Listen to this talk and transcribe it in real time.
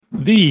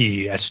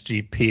The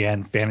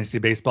SGPN Fantasy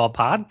Baseball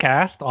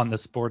Podcast on the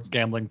Sports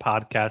Gambling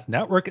Podcast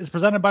Network is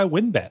presented by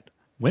WynnBET.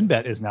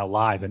 WynnBET is now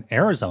live in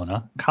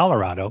Arizona,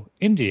 Colorado,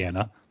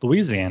 Indiana,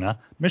 Louisiana,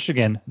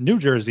 Michigan, New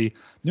Jersey,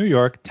 New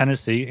York,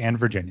 Tennessee, and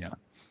Virginia.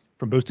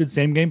 From boosted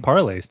same-game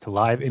parlays to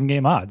live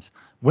in-game odds,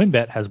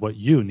 WynnBET has what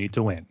you need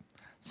to win.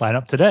 Sign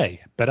up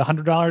today, bet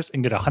 $100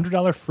 and get a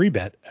 $100 free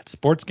bet at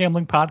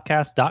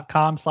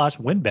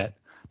sportsgamblingpodcast.com/WynnBET.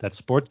 That's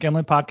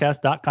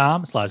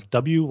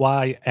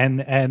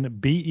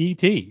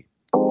sportsgamblingpodcast.com/WYNNBET.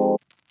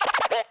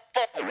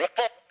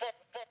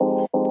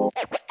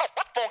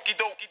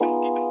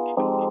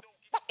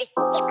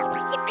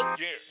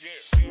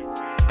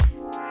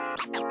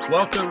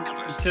 Welcome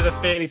to the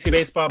Fantasy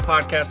Baseball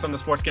Podcast on the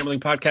Sports Gambling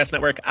Podcast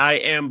Network. I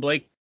am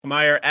Blake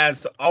Meyer,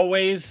 as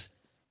always,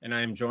 and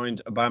I am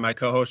joined by my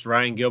co-host,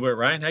 Ryan Gilbert.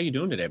 Ryan, how you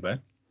doing today,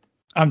 bud?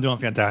 I'm doing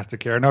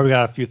fantastic here. I know we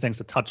got a few things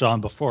to touch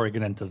on before we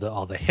get into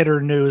all the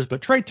hitter news,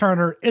 but Trea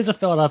Turner is a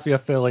Philadelphia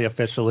Philly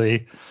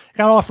officially.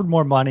 Got offered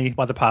more money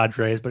by the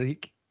Padres, but he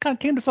kind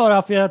of came to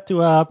Philadelphia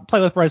to play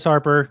with Bryce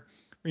Harper,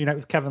 reunite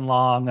with Kevin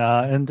Long,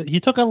 and he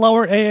took a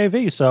lower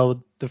AAV,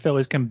 so the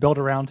Phillies can build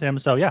around him.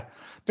 So yeah,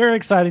 very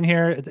exciting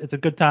here. It's a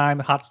good time.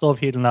 Hot stove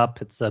heating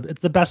up. It's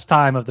the best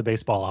time of the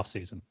baseball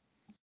offseason.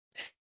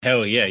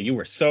 Hell yeah, you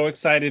were so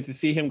excited to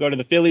see him go to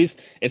the Phillies.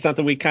 It's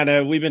something we've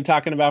been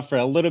talking about for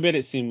a little bit.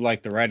 It seemed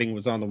like the writing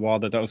was on the wall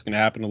that was going to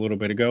happen a little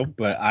bit ago,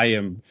 but I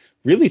am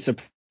really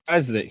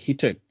surprised that he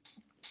took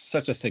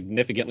such a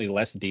significantly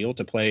less deal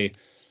to play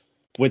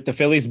with the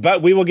Phillies,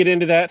 but we will get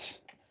into that.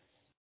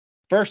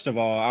 First of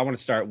all, I want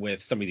to start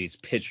with some of these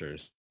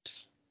pitchers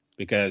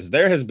because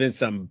there has been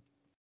some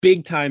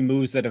big time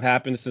moves that have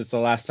happened since the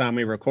last time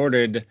we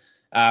recorded.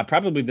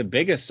 Probably the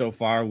biggest so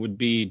far would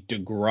be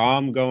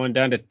Degrom going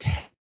down to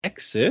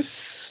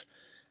Texas.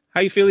 How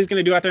you feel he's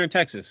going to do out there in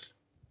Texas?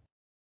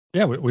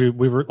 Yeah, we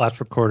were last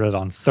recorded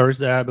on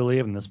Thursday, I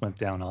believe, and this went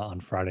down on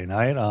Friday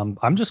night.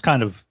 I'm just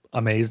kind of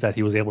amazed that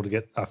he was able to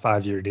get a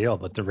 5-year deal,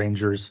 but the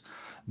Rangers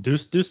do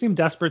seem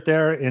desperate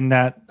there in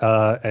that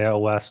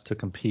AL West to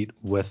compete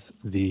with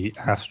the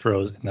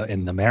Astros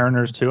in the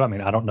Mariners too. I mean,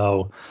 I don't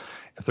know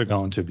if they're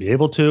going to be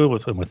able to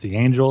with the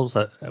Angels.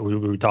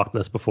 We talked about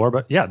this before,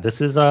 but yeah,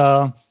 this is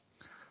I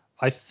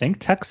think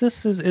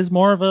Texas is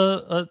more of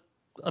a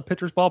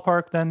pitcher's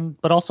ballpark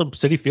but also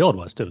Citi Field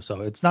was too.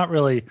 So it's not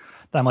really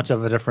that much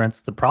of a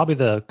difference. Probably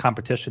the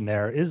competition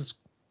there is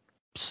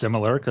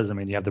similar because I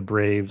mean you have the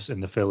Braves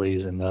and the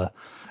Phillies and the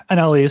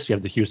NL East. You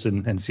have the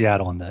Houston and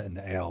Seattle in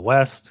the AL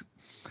West.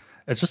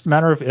 It's just a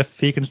matter of if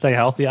he can stay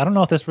healthy. I don't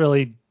know if this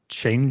really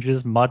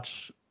changes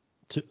much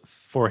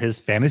for his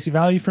fantasy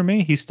value for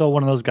me. He's still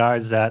one of those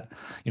guys that,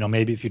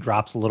 maybe if he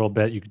drops a little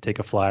bit, you could take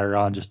a flyer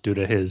on just due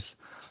to his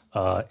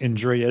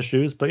injury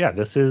issues. But yeah,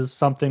 this is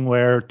something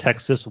where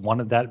Texas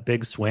wanted that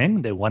big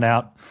swing. They went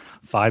out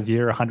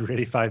 5-year,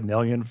 $185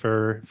 million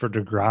for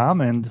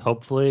Degrom, and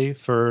hopefully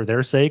for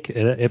their sake,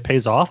 it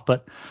pays off.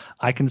 But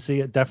I can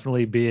see it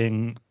definitely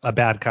being a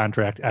bad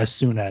contract as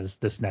soon as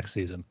this next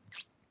season.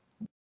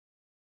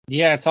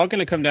 Yeah, it's all going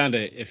to come down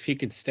to if he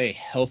can stay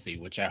healthy,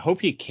 which I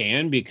hope he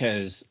can,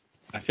 because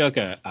I feel like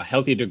a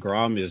healthy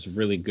Degrom is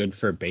really good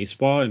for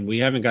baseball, and we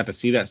haven't got to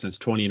see that since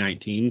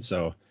 2019.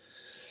 So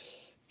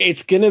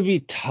it's going to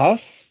be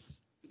tough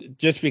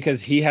just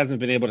because he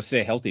hasn't been able to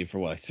stay healthy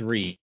for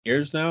 3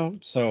 years now.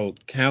 So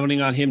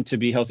counting on him to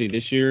be healthy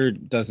this year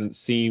doesn't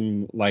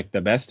seem like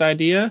the best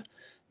idea.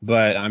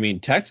 But I mean,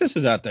 Texas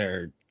is out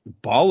there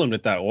balling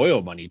with that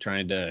oil money,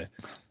 trying to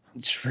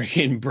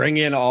freaking bring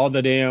in all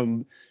the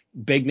damn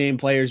big name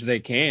players they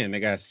can. They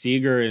got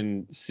Seager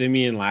and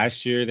Simeon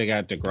last year. They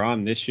got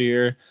Degrom this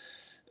year.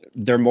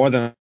 They're more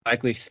than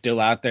likely still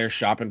out there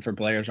shopping for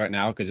players right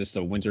now because it's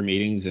the winter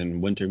meetings, and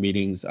winter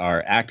meetings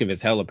are active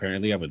as hell.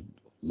 Apparently, I would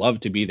love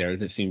to be there.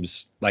 This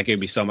seems like it'd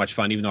be so much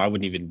fun, even though I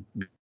wouldn't even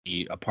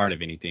be a part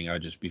of anything. I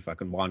would just be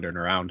fucking wandering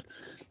around,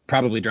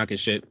 probably drunk as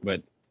shit,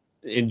 but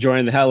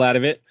enjoying the hell out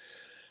of it.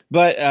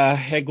 But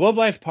at Globe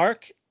Life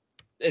Park,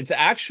 it's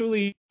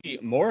actually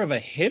more of a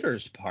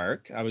hitter's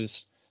park. I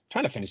was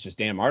trying to finish this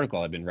damn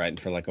article I've been writing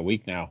for like a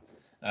week now.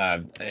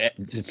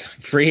 It's a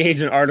free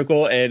agent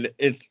article, and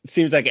it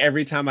seems like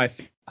every time I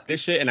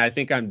finish it and I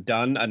think I'm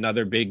done,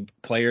 another big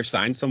player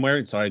signs somewhere,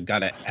 and so I got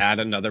to add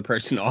another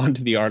person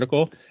onto the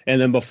article,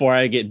 and then before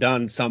I get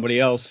done,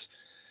 somebody else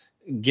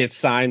gets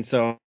signed.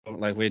 So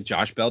like we had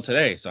Josh Bell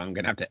today, so I'm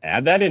gonna have to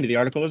add that into the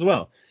article as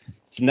well.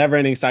 It's a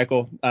never-ending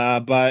cycle.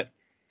 But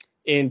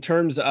in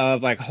terms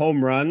of like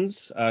home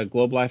runs,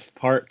 Globe Life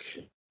Park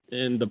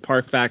in the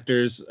park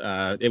factors,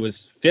 it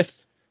was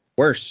 5th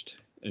worst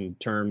in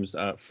terms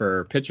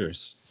for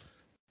pitchers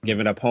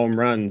giving up home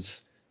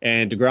runs,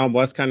 and Degrom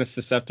was kind of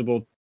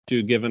susceptible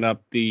to giving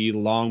up the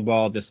long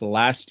ball this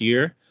last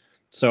year,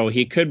 so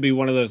he could be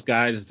one of those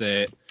guys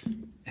that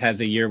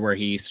has a year where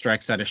he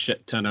strikes out a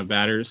shit ton of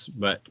batters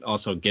but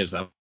also gives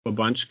up a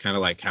bunch, kind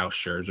of like how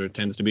Scherzer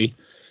tends to be.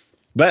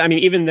 But I mean,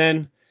 even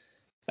then,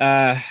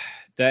 the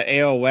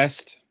AL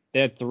West,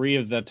 they had 3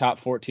 of the top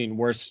 14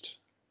 worst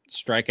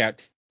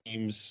strikeout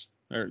teams,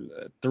 or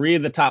 3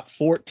 of the top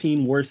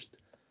 14 worst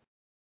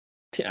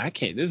I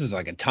can't. This is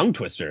like a tongue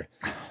twister.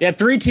 Yeah,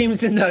 3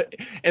 teams in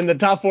the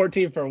top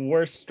 14 for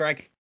worst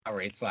strikeout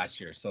rates last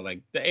year. So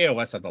like the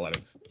AOS has a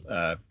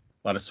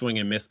lot of swing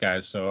and miss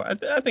guys. So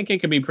I think it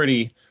could be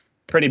pretty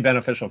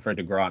beneficial for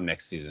Degrom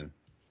next season.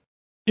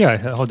 Yeah,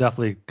 he'll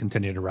definitely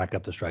continue to rack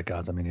up the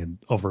strikeouts. I mean, he had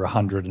over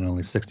 100 in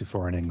only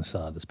 64 innings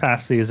this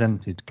past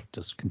season. He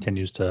just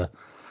continues to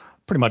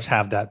pretty much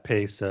have that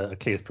pace, a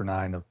Ks per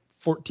nine of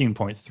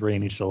 14.3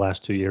 in each of the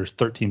last 2 years,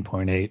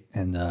 13.8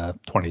 in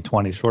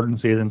 2020 shortened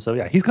season. So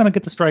yeah, he's going to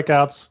get the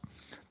strikeouts.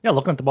 Yeah,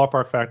 looking at the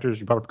ballpark factors,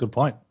 you brought up a good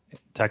point.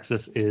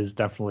 Texas is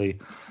definitely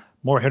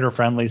more hitter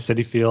friendly.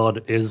 Citi Field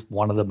is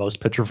one of the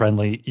most pitcher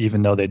friendly,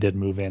 even though they did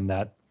move in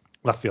that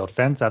left field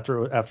fence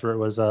after it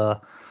was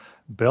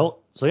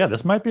built. So yeah,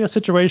 this might be a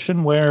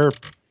situation where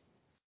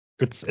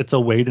it's a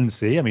wait and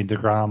see. I mean,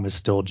 Degrom is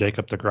still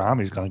Jacob Degrom.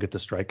 He's going to get the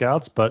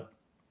strikeouts, but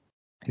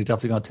he's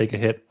definitely going to take a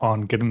hit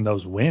on getting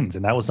those wins.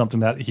 And that was something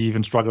that he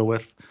even struggled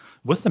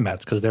with the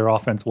Mets because their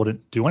offense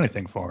wouldn't do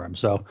anything for him.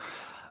 So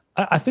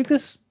I think I'm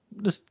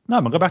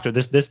going to go back to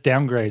this. This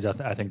downgrades,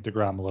 I think,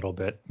 Degrom a little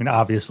bit. I mean,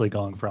 obviously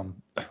going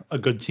from a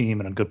good team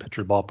and a good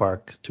pitcher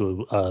ballpark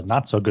to a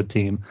not so good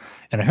team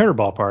and a hitter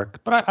ballpark.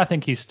 But I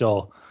think he's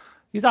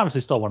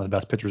obviously still one of the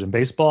best pitchers in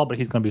baseball, but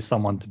he's going to be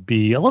someone to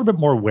be a little bit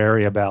more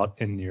wary about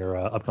in your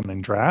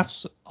upcoming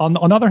drafts. On the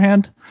other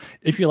hand,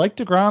 if you like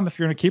DeGrom, if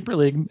you're in a keeper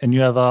league and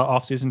you have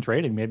off-season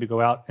trading, maybe go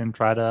out and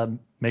try to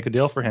make a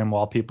deal for him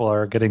while people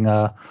are getting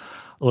a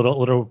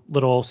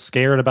little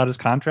scared about his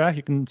contract.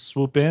 You can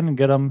swoop in and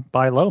get him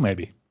buy low,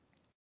 maybe.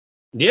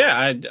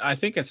 Yeah, I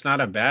think it's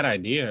not a bad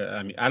idea.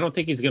 I mean, I don't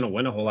think he's going to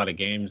win a whole lot of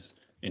games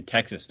in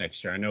Texas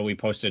next year. I know we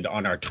posted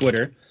on our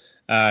Twitter.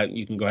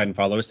 You can go ahead and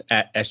follow us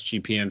at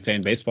SGPN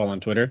Fan Baseball on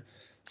Twitter.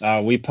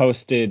 We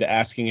posted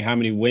asking how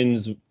many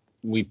wins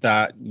we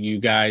thought you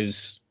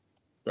guys,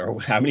 or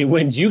how many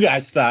wins you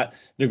guys thought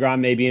DeGrom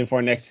may be in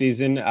for next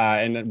season.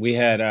 And we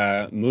had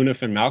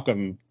Munif and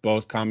Malcolm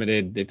both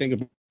commented they think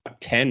about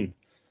 10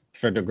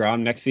 for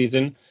DeGrom next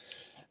season.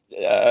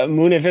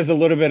 Munif is a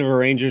little bit of a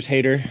Rangers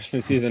hater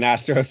since he's an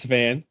Astros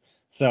fan,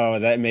 so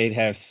that may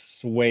have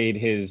swayed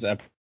his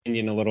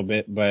opinion a little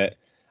bit, but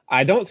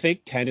I don't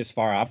think 10 is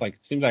far off. Like,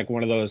 it seems like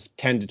one of those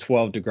 10 to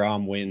 12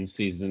 DeGrom win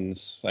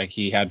seasons like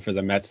he had for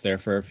the Mets there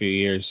for a few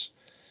years.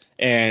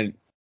 And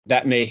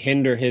that may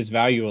hinder his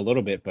value a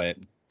little bit, but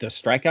the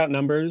strikeout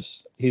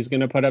numbers he's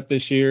going to put up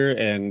this year,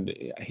 and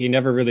he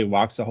never really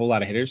walks a whole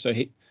lot of hitters. So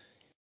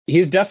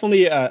he's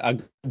definitely a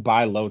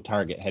buy low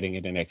target heading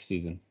into next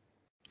season.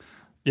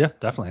 Yeah,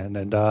 definitely.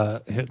 And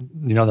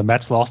the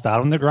Mets lost out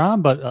on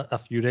DeGrom, but a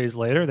few days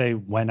later they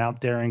went out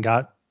there and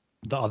got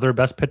the other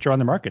best pitcher on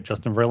the market.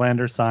 Justin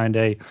Verlander signed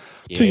a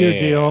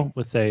 2-year deal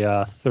with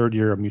a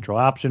third-year mutual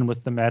option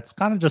with the Mets,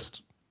 kind of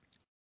just,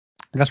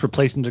 I guess,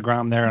 replacing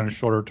DeGrom there on a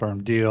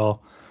shorter-term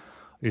deal.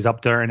 He's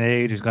up there in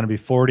age. He's going to be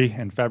 40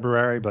 in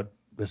February, but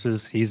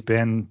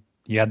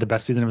he had the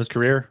best season of his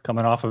career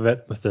coming off of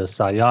it with the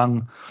Cy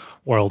Young,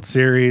 World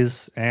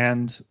Series.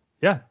 And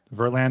yeah,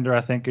 Verlander,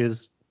 I think,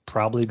 is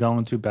probably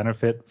going to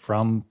benefit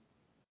from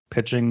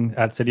pitching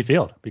at Citi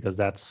Field because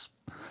that's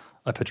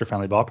a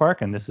pitcher-friendly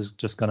ballpark, and this is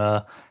just going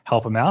to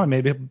help him out and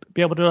maybe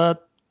be able to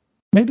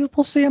maybe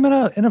we'll see him in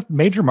a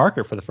major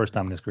market for the first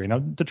time in his career.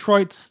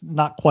 Detroit's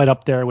not quite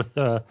up there with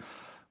the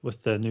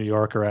New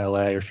York or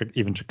LA or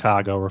even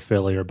Chicago or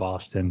Philly or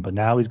Boston, but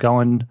now he's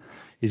going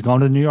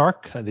to New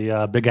York,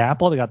 the Big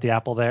Apple. They got the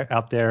Apple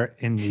out there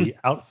in the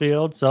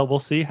outfield, so we'll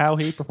see how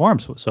he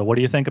performs. So what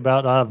do you think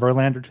about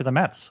Verlander to the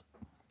Mets?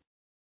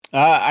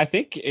 I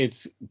think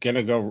it's going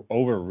to go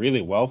over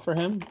really well for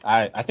him.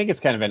 I think it's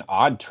kind of an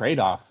odd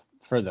trade-off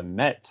for the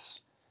Mets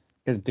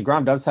because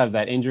DeGrom does have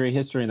that injury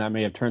history, and that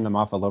may have turned them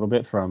off a little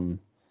bit from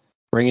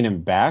bringing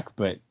him back.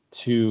 But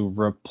to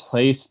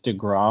replace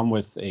DeGrom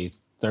with a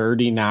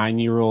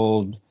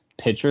 39-year-old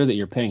pitcher that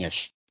you're paying a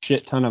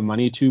shit ton of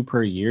money to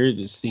per year,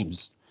 just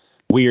seems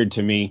weird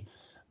to me.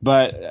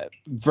 But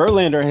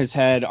Verlander has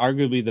had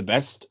arguably the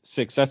best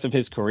success of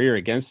his career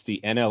against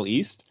the NL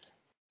East.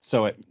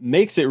 So it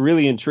makes it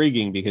really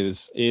intriguing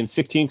because in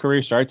 16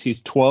 career starts, he's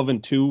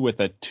 12-2 with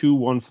a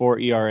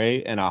 2.14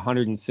 ERA and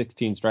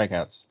 116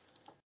 strikeouts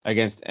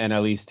against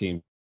NL East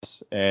teams.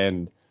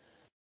 And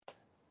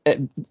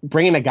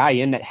bringing a guy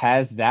in that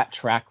has that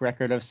track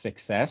record of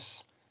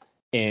success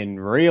in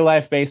real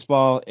life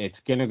baseball,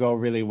 it's going to go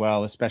really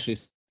well, especially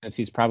since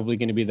he's probably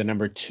going to be the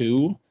number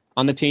 2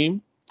 on the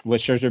team,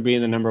 with Scherzer being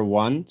the number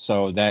 1,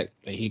 so that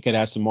he could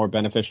have some more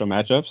beneficial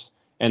matchups.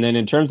 And then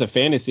in terms of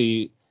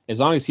fantasy, as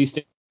long as he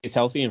stays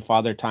healthy and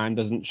Father Time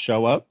doesn't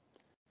show up,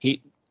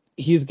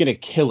 he's gonna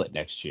kill it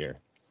next year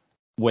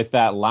with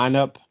that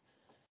lineup.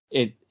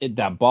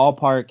 That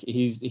ballpark,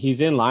 he's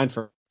in line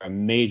for a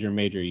major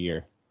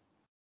year.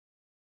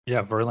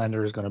 Yeah,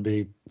 Verlander is going to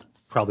be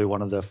probably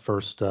one of the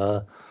first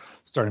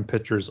starting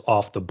pitchers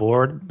off the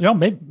board.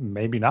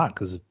 Maybe not,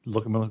 because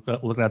looking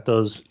at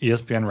those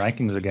ESPN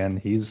rankings again,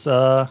 he's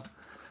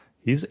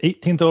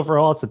 18th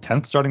overall. It's the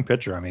 10th starting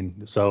pitcher. I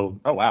mean, so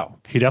oh wow,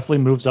 he definitely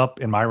moves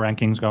up in my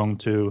rankings going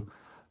to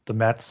the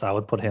Mets. I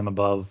would put him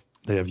above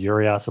They have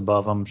Urias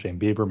above him, Shane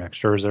Bieber, Max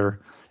Scherzer.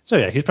 So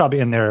yeah, he's probably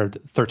in there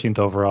 13th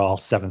overall,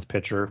 7th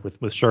pitcher with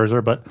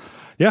Scherzer. But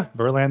yeah,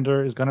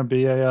 Verlander is going to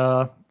be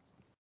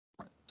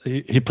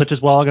he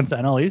pitches well against the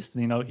NL East.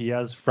 He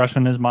has fresh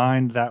in his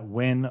mind that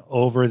win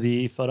over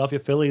the Philadelphia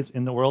Phillies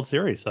in the World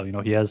Series. So,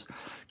 he has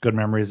good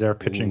memories there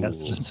pitching at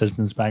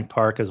Citizens Bank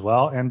Park as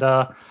well. And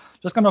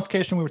just got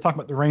notification, we were talking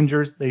about the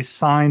Rangers. They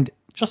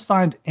just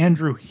signed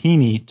Andrew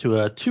Heaney to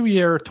a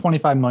 2-year,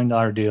 $25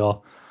 million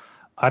deal.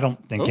 I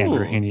don't think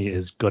Andrew Heaney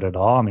is good at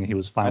all. I mean, he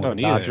was fine with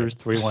the Dodgers,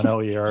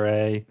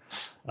 3.10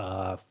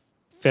 ERA.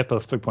 FIP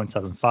of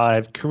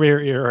 3.75, career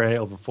ERA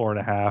over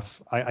 4.5.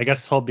 I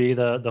guess he'll be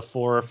the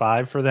 4 or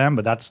 5 for them,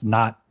 but that's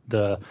not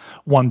the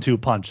 1-2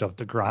 punch of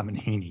Degrom and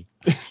Heaney.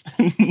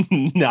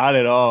 Not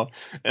at all.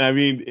 And I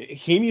mean,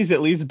 Heaney's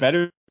at least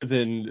better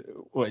than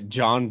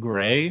John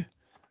Gray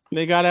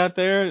they got out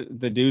there,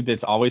 the dude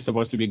that's always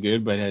supposed to be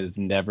good but has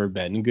never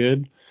been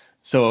good.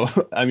 So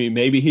I mean,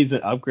 maybe he's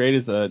an upgrade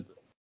as I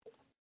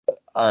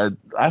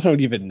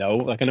don't even know,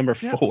 like a number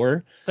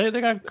 4. They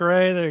got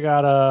Gray, they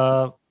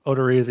got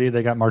Odorizzi,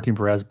 they got Martin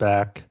Perez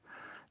back.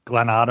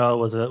 Glenado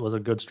was a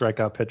good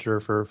strikeout pitcher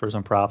for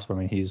some props. But I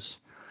mean,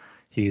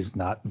 he's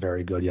not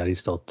very good yet. He's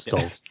still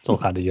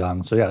kind of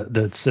young. So yeah,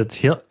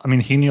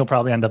 Heaney will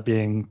probably end up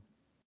being.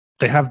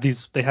 They have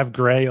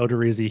Gray,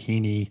 Odorizzi,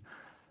 Heaney,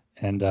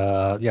 and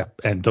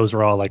and those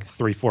are all like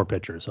 3-4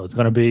 pitchers. So it's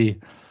going to be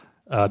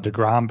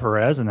Degrom,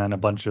 Perez, and then a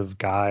bunch of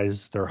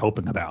guys they're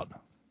hoping about.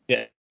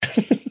 Yeah,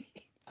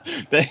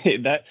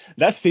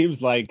 that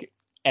seems like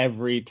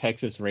every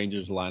Texas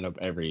Rangers lineup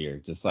every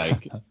year, just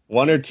like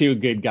 1 or 2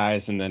 good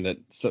guys, and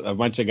then a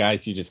bunch of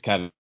guys you just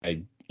kind of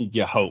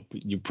you hope,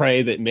 you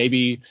pray that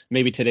maybe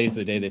today's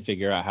the day they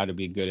figure out how to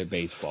be good at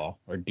baseball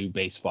or do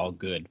baseball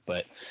good.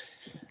 But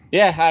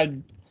yeah,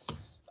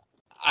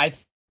 I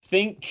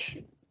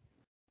think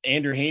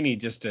Andrew Heaney,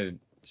 just to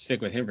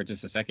stick with him for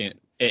just a second,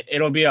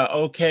 it'll be a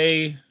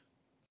okay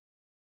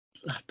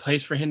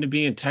place for him to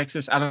be in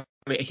Texas.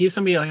 He's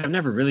somebody like I've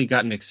never really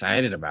gotten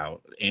excited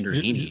about Andrew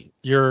Heaney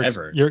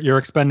ever. You're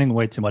expending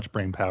way too much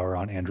brain power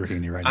on Andrew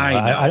Heaney right now.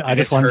 I know. I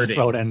just wanted to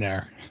throw it in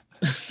there.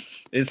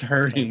 It's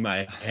hurting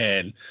my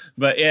head.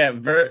 But yeah,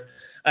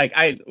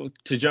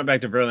 to jump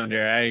back to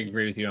Verlander, I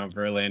agree with you on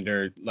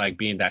Verlander, like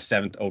being that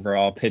 7th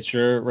overall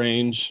pitcher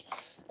range.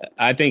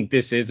 I think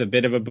this is a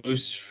bit of a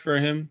boost for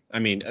him. I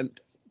mean,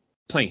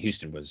 playing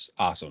Houston was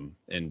awesome,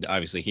 and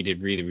obviously he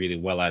did really, really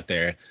well out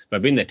there.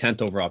 But being the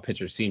 10th overall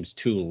pitcher seems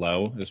too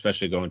low,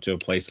 especially going to a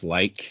place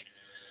like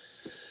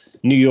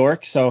New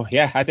York. So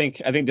yeah, I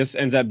think this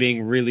ends up being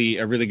a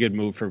really good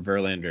move for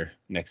Verlander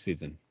next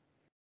season.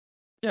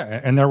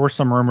 Yeah, and there were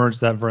some rumors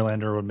that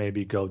Verlander would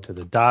maybe go to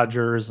the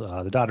Dodgers.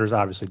 The Dodgers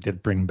obviously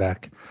did bring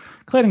back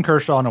Clayton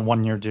Kershaw on a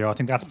 1-year deal. I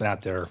think that's been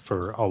out there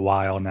for a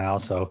while now,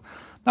 so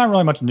not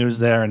really much news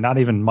there, and not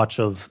even much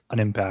of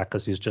an impact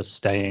because he's just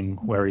staying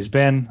where he's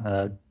been.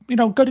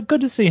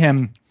 Good to see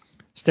him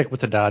stick with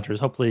the Dodgers.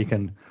 Hopefully he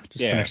can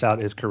just finish out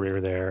his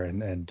career there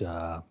and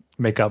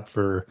make up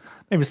for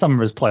maybe some of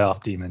his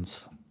playoff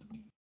demons.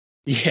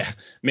 Yeah,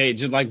 maybe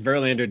just like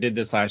Verlander did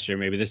this last year.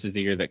 Maybe this is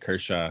the year that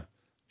Kershaw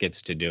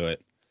gets to do it.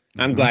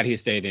 I'm glad he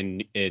stayed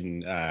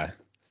in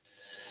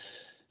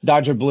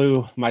Dodger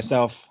blue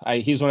myself.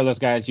 He's one of those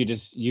guys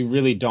you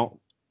really don't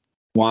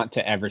want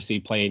to ever see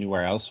play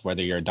anywhere else,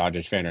 whether you're a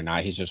Dodgers fan or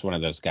not. He's just one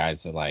of those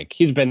guys that, like,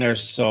 he's been there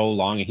so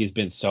long and he's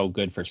been so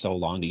good for so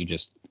long that you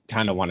just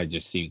kind of want to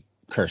just see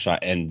Kershaw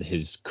end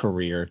his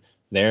career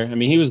there. I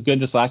mean, he was good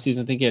this last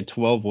season. I think he had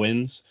 12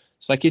 wins.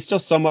 It's like he's still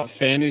somewhat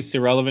fantasy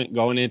relevant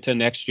going into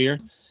next year.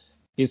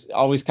 He's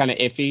always kind of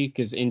iffy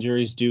because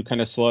injuries do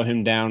kind of slow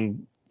him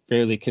down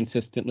fairly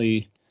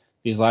consistently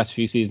these last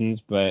few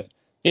seasons. But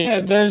yeah,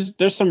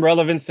 there's some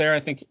relevance there. I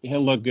think he'll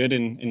look good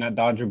in that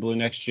Dodger blue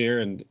next year,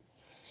 and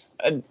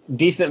a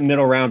decent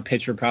middle round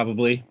pitcher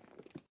probably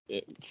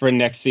for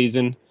next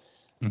season.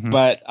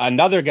 But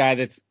another guy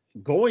that's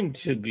going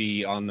to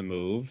be on the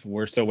move,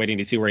 we're still waiting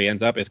to see where he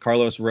ends up, is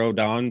Carlos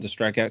Rodon, the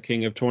strikeout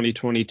king of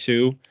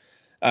 2022.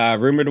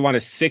 Rumored to want a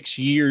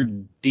 6-year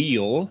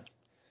deal.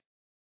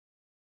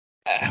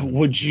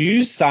 Would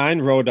you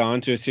sign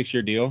Rodon to a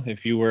 6-year deal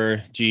if you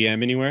were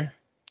GM anywhere?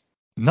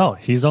 No,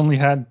 he's only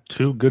had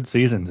 2 good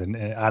seasons, and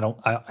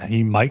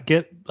he might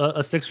get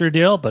a 6-year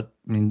deal, but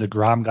I mean,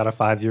 DeGrom got a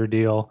 5-year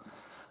deal.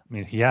 I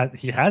mean, he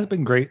has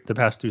been great the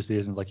past 2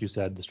 seasons, like you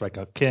said. The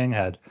strikeout king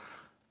had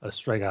a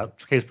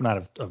strikeout case per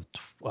night of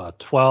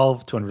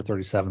 12,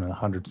 237, and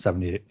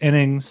 178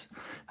 innings.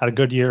 Had a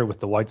good year with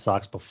the White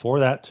Sox before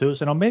that too.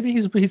 So maybe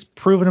he's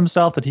proven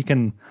himself that he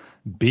can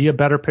be a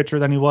better pitcher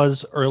than he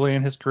was early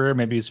in his career.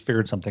 Maybe he's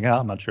figured something out.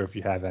 I'm not sure if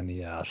you have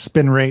any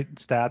spin rate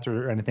stats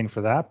or anything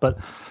for that, but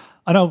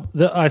I know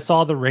I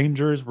saw the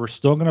Rangers were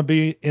still going to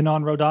be in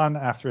on Rodon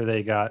after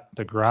they got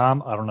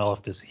DeGrom. I don't know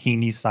if this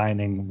Heaney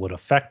signing would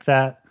affect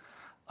that.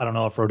 I don't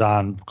know if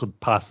Rodon could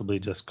possibly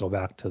just go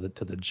back to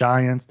the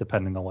Giants,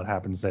 depending on what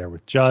happens there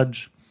with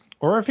Judge,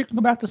 or if he can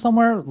go back to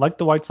somewhere like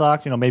the White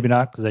Sox. Maybe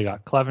not because they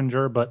got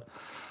Clevenger, but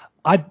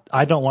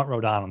I don't want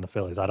Rodon on the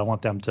Phillies. I don't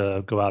want them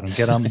to go out and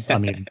get him. I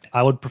mean,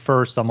 I would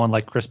prefer someone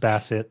like Chris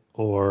Bassett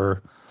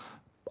or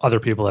other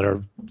people that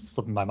are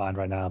slipping my mind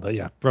right now. But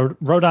yeah,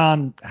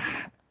 Rodon,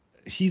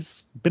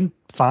 he's been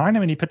fine. I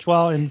mean, he pitched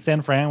well in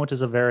San Fran, which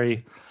is a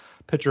very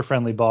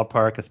pitcher-friendly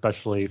ballpark,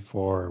 especially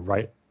for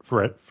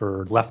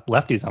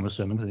lefties. I'm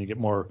assuming, and you get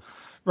more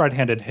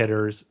right-handed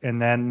hitters.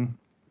 And then,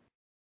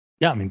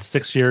 yeah, I mean,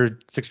 6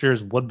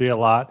 years would be a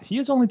lot. He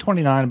is only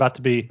 29, about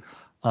to be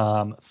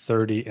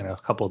 30 in a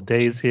couple of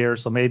days here,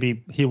 so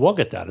maybe he will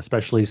get that,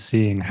 especially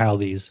seeing how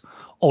these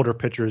older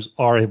pitchers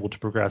are able to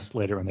progress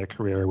later in their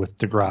career with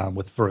Degrom,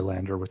 with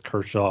Verlander, with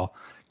Kershaw,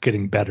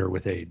 getting better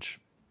with age.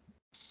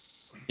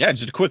 Yeah,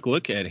 just a quick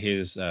look at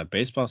his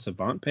Baseball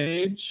Savant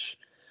page.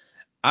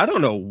 I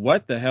don't know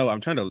what the hell.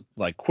 I'm trying to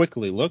like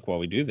quickly look while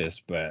we do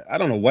this, but I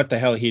don't know what the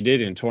hell he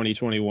did in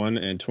 2021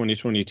 and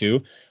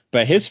 2022.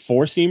 But his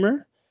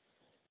four-seamer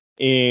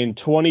in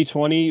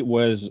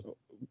 2020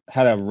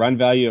 had a run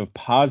value of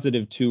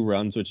positive 2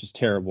 runs, which is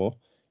terrible.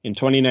 In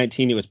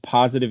 2019, it was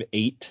positive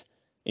 8.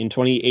 In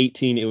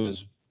 2018, it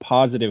was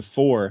positive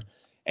 4.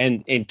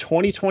 And in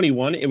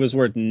 2021, it was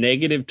worth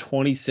negative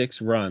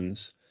 26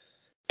 runs.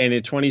 And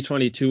in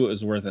 2022, it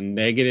was worth a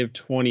negative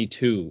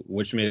 22,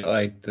 which made it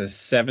like the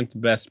 7th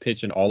best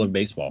pitch in all of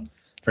baseball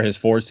for his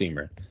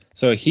four-seamer.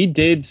 So he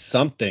did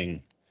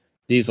something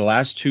these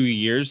last 2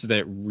 years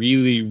that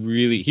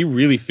he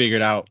really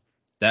figured out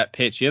that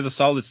pitch. He has a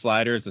solid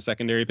slider as a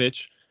secondary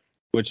pitch,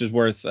 which is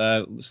worth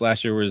this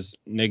last year was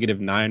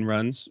negative 9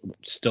 runs.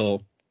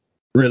 Still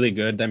really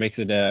good. That makes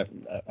it a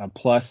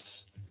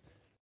plus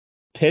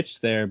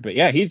pitch there. But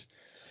yeah, he's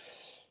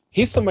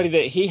somebody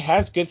that he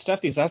has good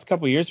stuff these last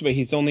couple of years, but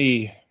he's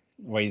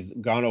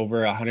gone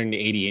over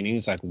 180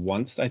 innings like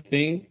once, I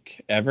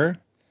think, ever.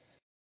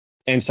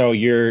 And so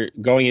you're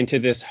going into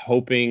this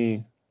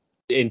hoping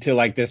into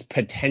like this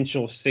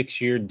potential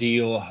 6-year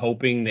deal,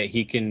 hoping that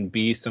he can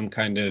be some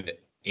kind of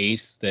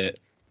ace that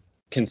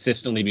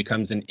consistently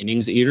becomes an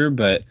innings eater.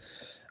 But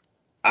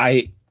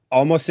I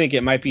almost think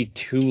it might be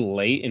too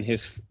late in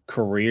his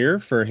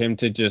career for him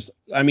to just,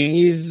 I mean,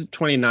 he's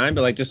 29,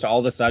 but like just all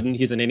of a sudden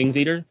he's an innings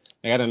eater.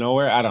 Like, out of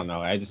nowhere, I don't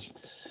know.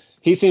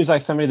 He seems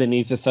like somebody that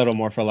needs to settle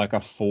more for like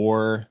a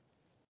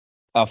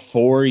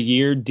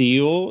 4-year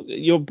deal.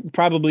 You'll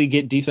probably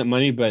get decent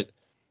money, but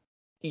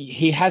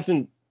he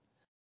hasn't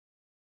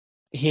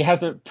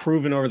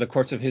proven over the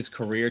course of his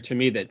career to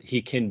me that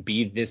he can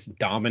be this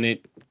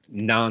dominant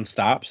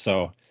nonstop.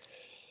 So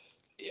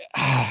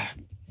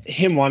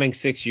him wanting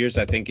 6 years,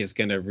 I think, is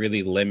going to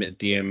really limit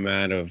the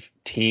amount of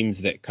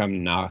teams that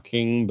come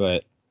knocking,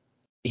 but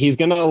he's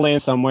going to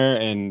land somewhere,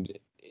 and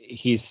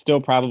he's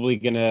still probably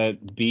going to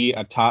be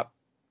a top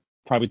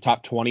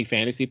 20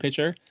 fantasy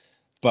pitcher,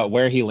 but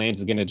where he lands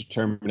is going to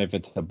determine if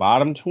it's the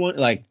bottom 20,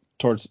 like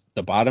towards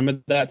the bottom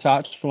of that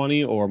top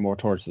 20, or more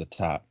towards the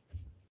top.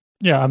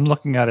 Yeah, I'm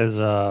looking at his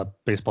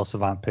Baseball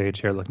Savant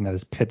page here, looking at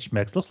his pitch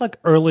mix. Looks like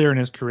earlier in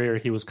his career,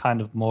 he was kind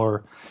of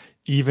more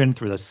even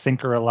through the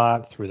sinker a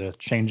lot, through the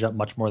changeup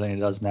much more than he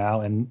does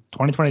now. In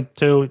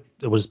 2022,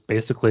 it was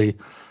basically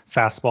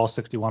fastball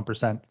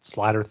 61%,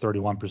 slider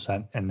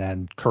 31%, and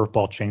then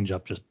curveball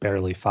changeup just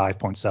barely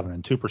 5.7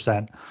 and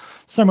 2%.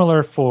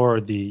 Similar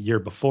for the year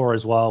before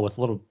as well, with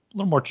a little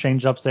more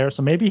changeups there.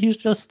 So maybe he's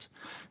just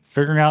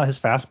figuring out his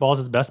fastball is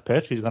his best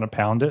pitch. He's going to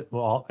pound it.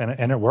 Well,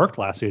 and it worked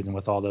last season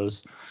with all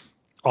those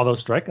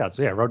strikeouts.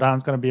 So yeah,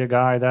 Rodon's going to be a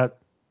guy that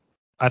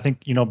I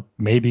think,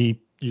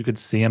 maybe you could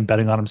see him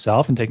betting on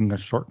himself and taking a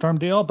short-term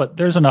deal, but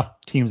there's enough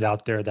teams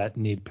out there that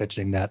need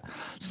pitching that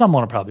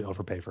someone will probably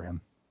overpay for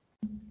him.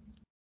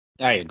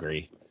 I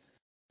agree.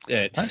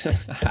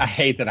 I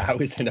hate that I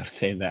always end up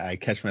saying that. I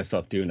catch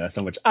myself doing that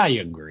so much. I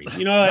agree.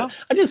 You know what?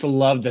 I just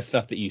love the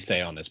stuff that you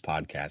say on this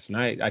podcast, and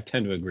I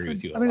tend to agree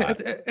with you a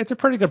lot. It's a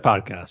pretty good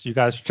podcast. You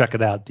guys should check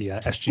it out, the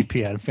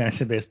SGPN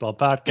Fantasy Baseball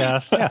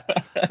Podcast. Yeah,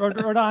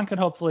 Rodon can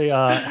hopefully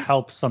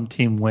help some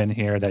team win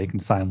here that he can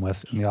sign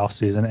with in the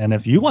offseason. And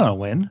if you want to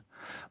win,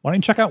 why don't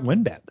you check out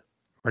WynnBET?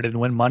 Ready to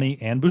win money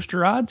and boost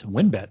your odds?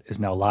 WynnBET is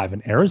now live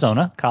in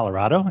Arizona,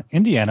 Colorado,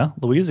 Indiana,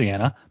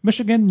 Louisiana,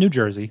 Michigan, New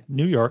Jersey,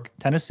 New York,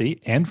 Tennessee,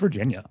 and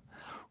Virginia.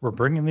 We're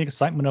bringing the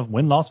excitement of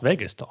Wynn Las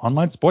Vegas to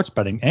online sports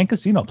betting and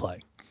casino play.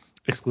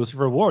 Exclusive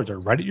rewards are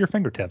right at your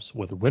fingertips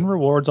with Wynn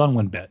Rewards on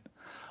WynnBET.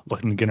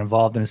 Looking to get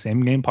involved in a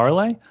same-game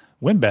parlay?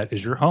 WynnBET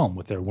is your home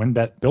with their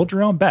WynnBET Build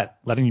Your Own Bet,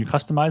 letting you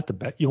customize the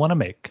bet you want to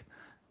make.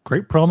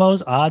 Great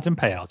promos, odds, and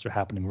payouts are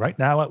happening right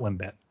now at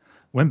WynnBET.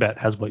 WynnBET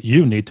has what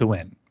you need to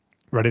win.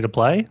 Ready to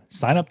play?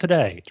 Sign up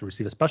today to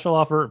receive a special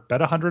offer. Bet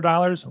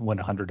 $100, win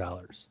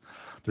 $100.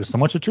 There's so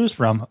much to choose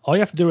from. All you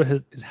have to do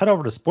is head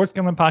over to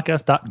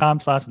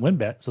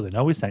sportsgamblingpodcast.com/WynnBET so they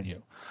know we sent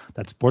you.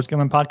 That's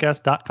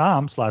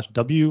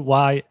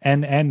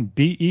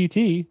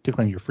sportsgamblingpodcast.com/WYNNBET to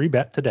claim your free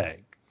bet today.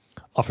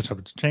 Offer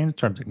subject to change.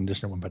 Terms and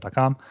conditions at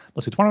WynnBET.com.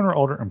 Must be 21 or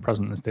older and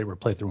present in the state where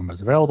playthrough WynnBET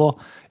is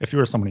available. If you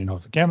or someone you know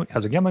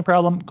has a gambling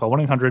problem, call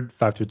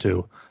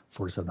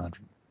 1-800-522-4700.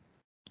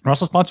 We're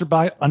also sponsored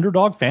by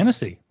Underdog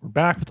Fantasy. We're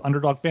back with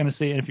Underdog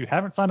Fantasy, and if you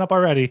haven't signed up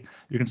already,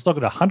 you can still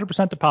get a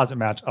 100% deposit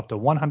match up to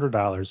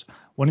 $100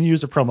 when you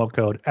use the promo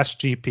code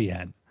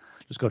SGPN.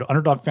 Just go to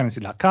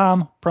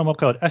UnderdogFantasy.com, promo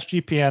code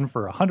SGPN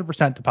for a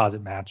 100%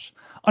 deposit match.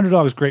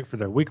 Underdog is great for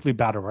their weekly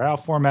Battle Royale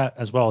format,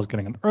 as well as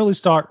getting an early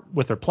start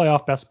with their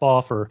playoff best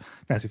ball for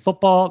fantasy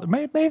football.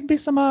 There may be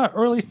some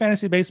early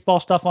fantasy baseball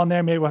stuff on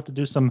there. Maybe we'll have to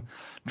do some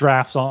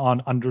drafts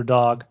on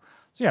Underdog.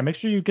 So yeah, make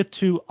sure you get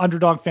to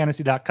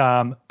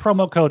UnderdogFantasy.com,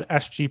 promo code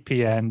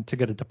SGPN to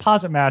get a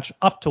deposit match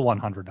up to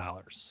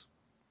 $100.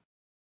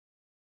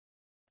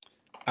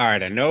 All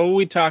right, I know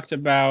we talked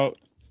about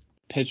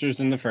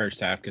pitchers in the first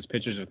half because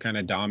pitchers have kind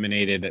of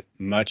dominated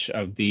much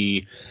of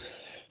the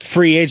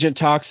free agent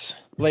talks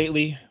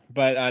lately,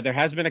 but there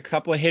has been a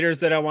couple of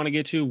hitters that I want to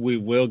get to. We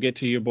will get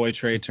to your boy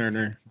Trea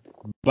Turner,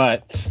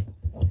 but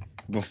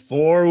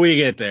before we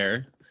get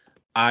there,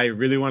 I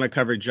really want to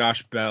cover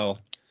Josh Bell.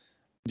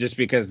 Just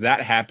because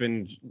that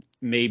happened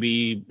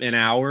maybe an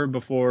hour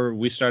before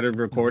we started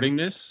recording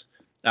this.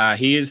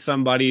 He is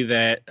somebody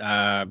that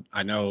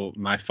I know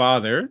my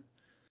father,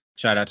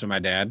 shout out to my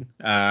dad,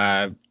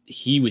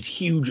 he was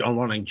huge on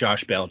wanting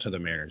Josh Bell to the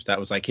Mariners. That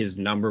was like his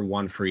number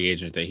one free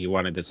agent that he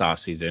wanted this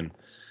offseason.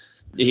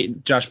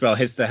 Josh Bell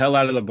hits the hell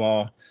out of the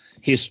ball.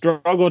 He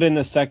struggled in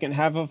the second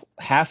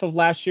half of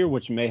last year,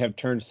 which may have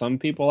turned some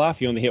people off.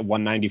 He only hit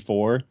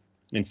 194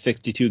 in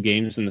 62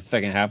 games in the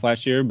second half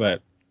last year,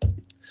 but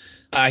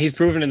he's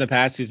proven in the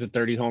past he's a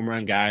 30 home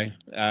run guy.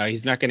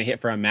 He's not going to hit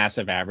for a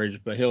massive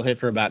average, but he'll hit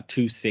for about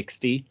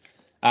 260.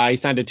 He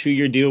signed a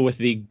 2-year deal with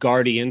the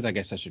Guardians. I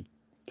guess I should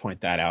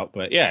point that out.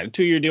 But yeah, a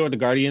 2-year deal with the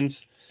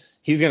Guardians.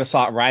 He's going to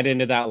slot right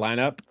into that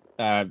lineup.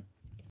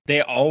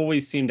 They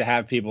always seem to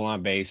have people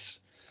on base.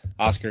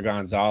 Oscar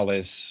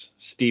Gonzalez,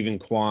 Steven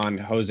Kwan,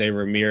 Jose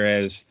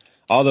Ramirez.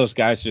 All those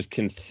guys just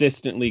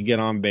consistently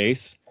get on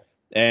base.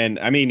 And,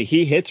 I mean,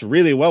 he hits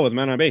really well with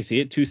men on base. He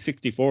hit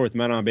 264 with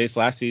men on base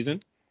last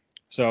season.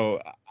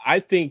 So I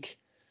think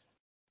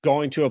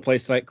going to a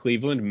place like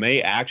Cleveland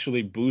may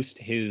actually boost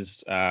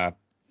his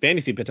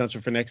fantasy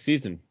potential for next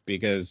season,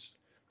 because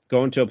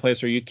going to a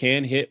place where you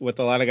can hit with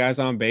a lot of guys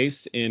on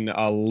base in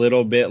a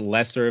little bit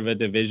lesser of a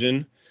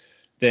division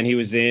than he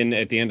was in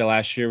at the end of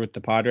last year with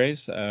the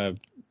Padres.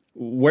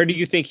 Where do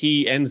you think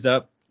he ends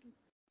up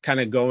kind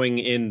of going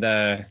in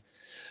the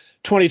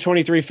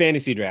 2023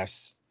 fantasy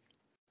drafts?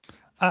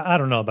 I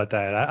don't know about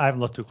that. I haven't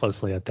looked too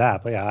closely at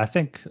that, but yeah, I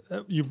think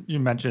you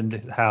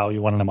mentioned how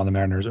you wanted him on the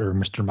Mariners, or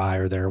Mr.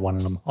 Meyer there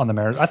wanted him on the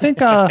Mariners. I think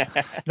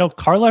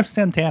Carlos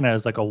Santana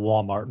is like a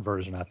Walmart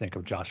version, I think,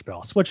 of Josh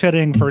Bell. Switch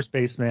hitting, first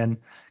baseman,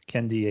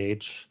 can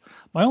DH.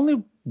 My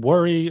only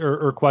worry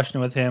or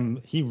question with him,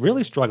 he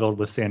really struggled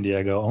with San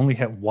Diego, only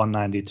hit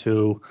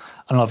 192.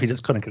 I don't know if he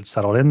just couldn't get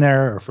settled in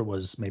there, or if it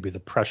was maybe the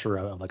pressure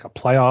of like a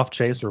playoff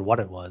chase or what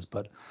it was,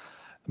 but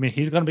I mean,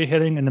 he's going to be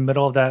hitting in the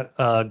middle of that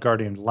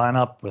Guardians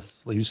lineup with,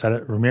 like you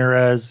said,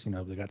 Ramirez.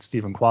 They got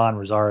Steven Kwan,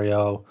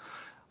 Rosario,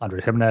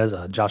 Andre Jimenez.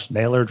 Josh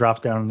Naylor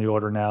drops down in the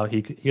order now.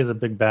 He has a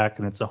big back,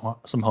 and it's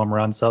some home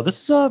runs. So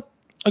this is a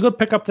good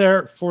pickup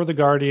there for the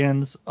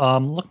Guardians.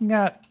 Looking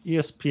at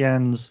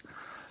ESPN's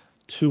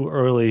too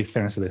early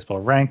fantasy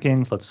baseball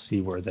rankings, let's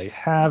see where they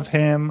have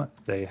him.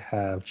 They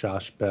have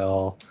Josh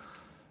Bell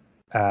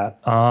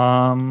at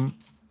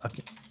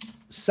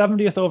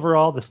 70th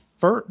overall.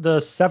 The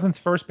seventh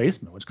first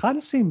baseman, which kind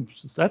of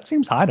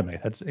seems high to me.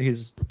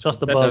 He's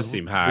just above. That does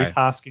seem high. Rhys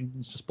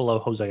Hoskins, just below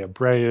Jose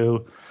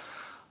Abreu.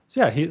 So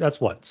yeah, that's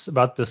what's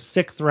about the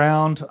 6th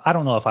round. I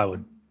don't know if I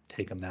would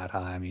take him that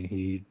high. I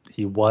mean,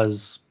 he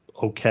was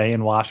okay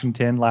in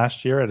Washington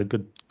last year. Had a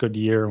good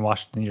year in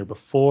Washington the year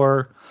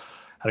before.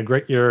 Had a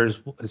great year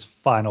his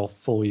final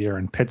full year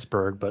in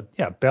Pittsburgh. But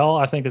yeah, Bell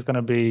I think is going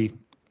to be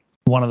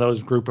one of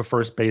those group of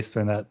first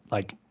basemen that,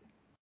 like,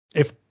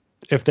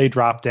 if they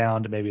drop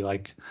down to maybe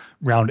like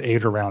round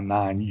 8 or round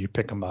 9, you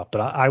pick them up.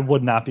 But I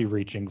would not be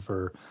reaching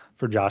for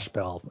Josh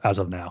Bell as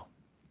of now.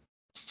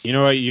 You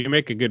know what? You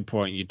make a good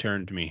point. You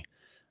turned me.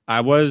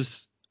 I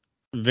was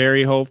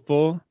very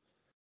hopeful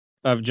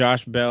of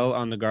Josh Bell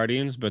on the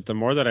Guardians, but the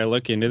more that I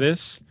look into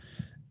this,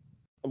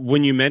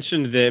 when you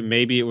mentioned that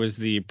maybe it was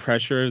the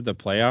pressure of the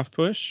playoff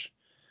push,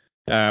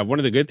 one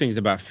of the good things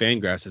about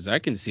Fangraphs is I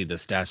can see the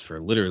stats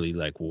for literally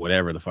like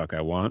whatever the fuck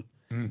I want.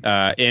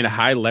 In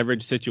high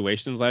leverage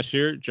situations last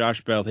year,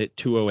 Josh Bell hit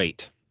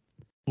 208.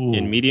 Ooh.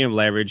 In medium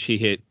leverage, he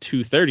hit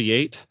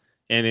 238.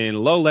 And in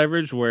low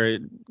leverage, where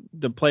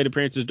the plate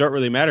appearances don't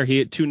really matter, he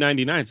hit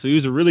 299. So he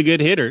was a really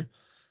good hitter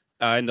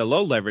in the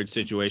low leverage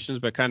situations,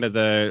 but kind of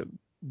the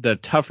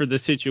tougher the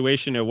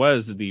situation it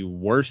was, the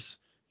worse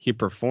he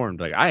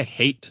performed. Like, I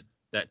hate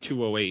that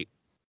 208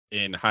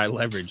 in high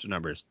leverage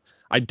numbers.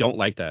 I don't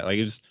like that. Like,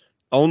 it was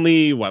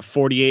only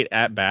 48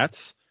 at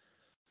bats,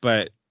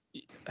 but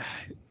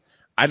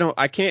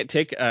I can't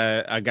take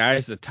a guy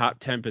as the top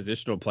 10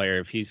 positional player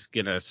if he's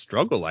going to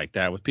struggle like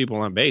that with people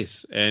on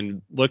base.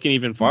 And looking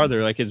even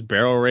farther, like, his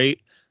barrel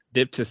rate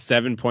dipped to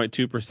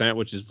 7.2%,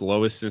 which is the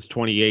lowest since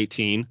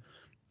 2018.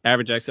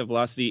 Average exit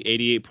velocity,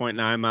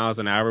 88.9 miles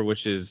an hour,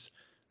 which is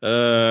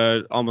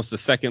almost the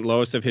second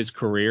lowest of his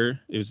career.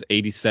 It was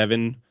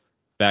 87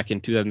 back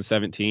in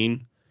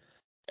 2017.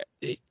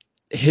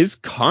 His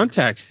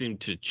contacts seem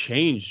to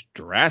change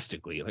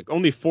drastically. Like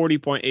only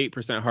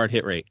 40.8% hard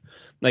hit rate.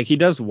 Like he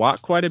does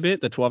walk quite a bit.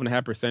 The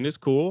 12.5% is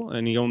cool,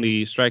 and he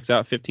only strikes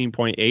out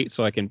 15.8.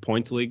 So like in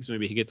points leagues,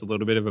 maybe he gets a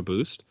little bit of a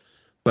boost.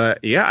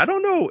 But yeah, I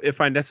don't know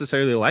if I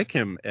necessarily like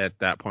him at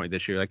that point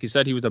this year. Like you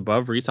said, he was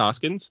above Rhys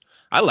Hoskins.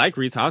 I like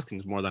Rhys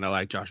Hoskins more than I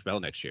like Josh Bell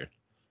next year.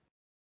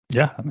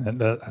 Yeah, I mean,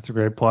 that's a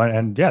great point.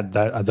 And yeah,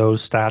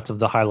 those stats of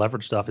the high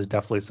leverage stuff is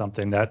definitely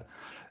something that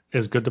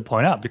is good to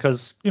point out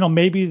because,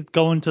 maybe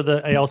going to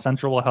the AL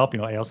Central will help.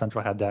 AL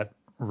Central had that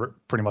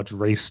pretty much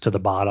race to the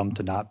bottom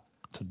to not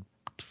to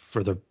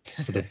for the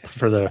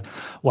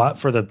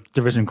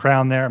division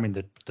crown there. I mean,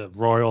 the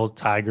Royals,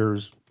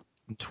 Tigers,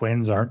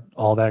 Twins aren't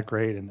all that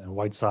great, and the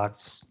White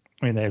Sox,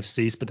 I mean, they have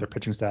ceased, but their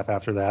pitching staff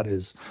after that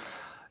is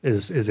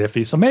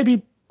iffy. So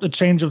maybe a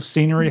change of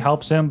scenery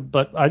helps him,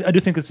 but I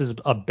do think this is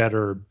a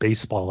better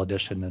baseball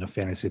edition than a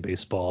fantasy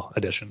baseball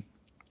edition.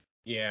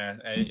 Yeah,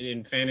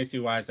 in fantasy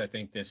wise, I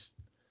think this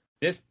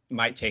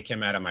might take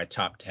him out of my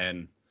top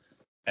 10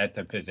 at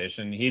the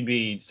position. He'd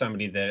be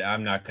somebody that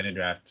I'm not going to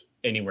draft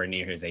anywhere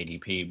near his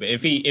ADP. But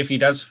if he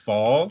does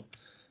fall,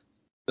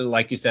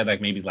 like you said,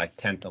 like maybe like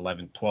 10th,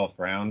 11th, 12th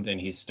round, and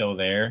he's still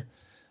there,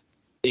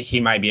 he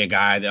might be a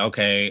guy that,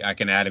 okay, I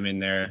can add him in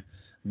there.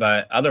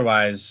 But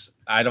otherwise,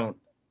 I don't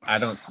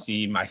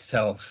see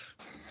myself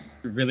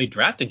really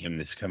drafting him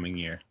this coming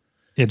year.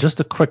 Yeah, just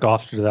a quick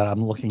offshoot of that.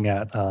 I'm looking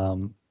at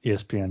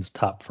ESPN's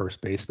top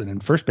first baseman,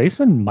 and first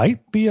baseman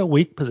might be a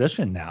weak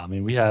position now. I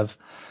mean, we have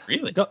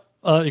really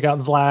you got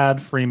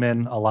Vlad,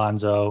 Freeman,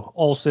 Alonso,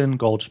 Olsen,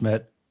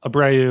 Goldschmidt,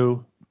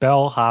 Abreu,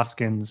 Bell,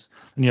 Hoskins,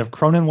 and you have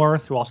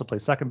Cronenworth, who also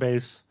plays second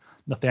base,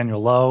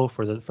 Nathaniel Lowe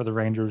for the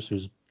Rangers,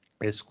 who's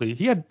basically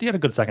he had a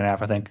good second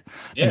half, I think.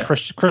 Yeah.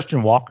 And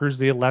Christian Walker's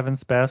the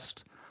 11th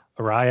best.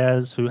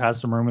 Arias, who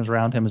has some rumors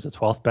around him, is the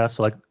 12th best.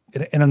 So like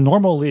in a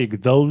normal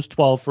league, those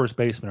 12 first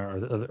basemen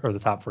are the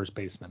top first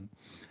basemen.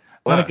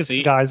 Wow, then it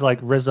gets guys like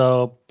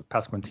Rizzo,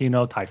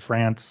 Pasquantino, Ty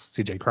France,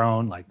 CJ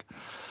Cron. Like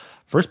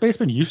first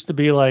baseman used to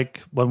be like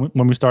when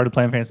we started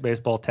playing fantasy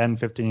baseball 10,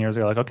 15 years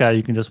ago, like, okay,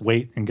 you can just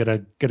wait and get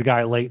a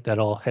guy late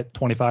that'll hit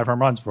 25 home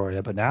runs for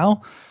you. But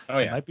now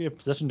it might be a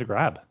position to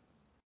grab.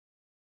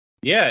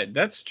 Yeah,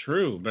 that's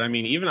true. But I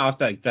mean, even off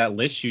that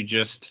list you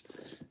just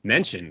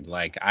mentioned,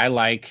 like I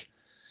like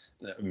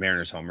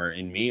Mariners homer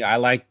in me. I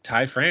like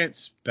Ty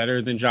France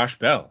better than Josh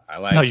Bell. I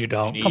like No, you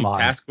don't. Come on.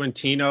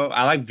 Pasquantino.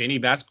 I like Vinny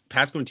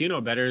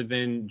Pasquantino better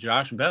than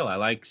Josh Bell. I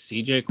like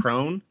CJ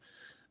Cron.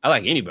 I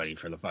like anybody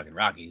for the fucking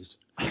Rockies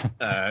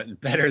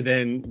better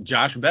than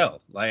Josh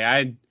Bell.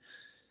 Like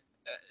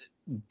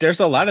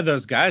there's a lot of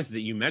those guys that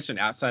you mentioned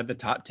outside the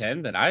top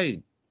 10 that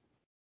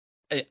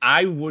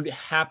I would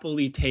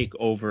happily take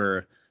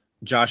over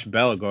Josh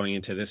Bell going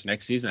into this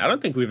next season. I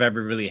don't think we've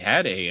ever really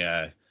had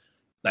a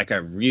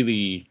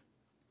really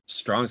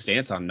strong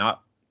stance on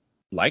not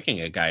liking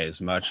a guy as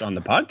much on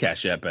the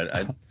podcast yet,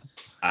 but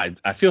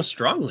I feel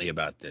strongly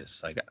about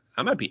this. Like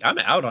I'm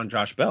out on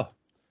Josh Bell.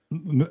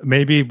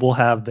 Maybe we'll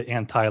have the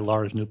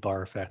anti-Lars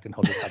Nootbaar effect, and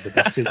he'll just have the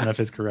best season of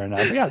his career now.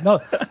 But yeah,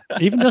 no,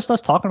 even just us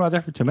talking about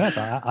that for 2 minutes,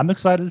 I'm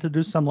excited to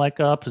do some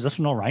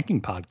positional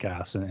ranking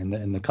podcasts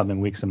in the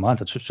coming weeks and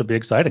months. It should be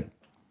exciting.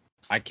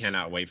 I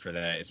cannot wait for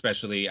that.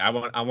 Especially, I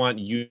want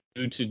you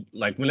to,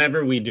 like,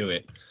 whenever we do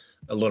it,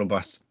 a little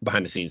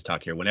behind the scenes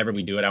talk here. Whenever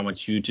we do it, I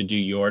want you to do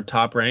your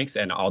top ranks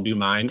and I'll do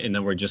mine, and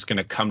then we're just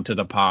gonna come to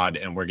the pod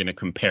and we're gonna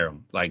compare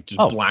them, like just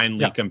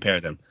blindly compare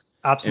them.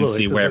 Absolutely. And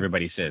see where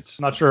everybody sits.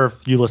 I'm not sure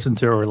if you listen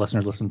to or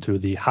listeners listen to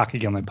the Hockey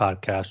Gambling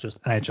Podcast,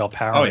 just NHL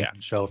Power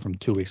show from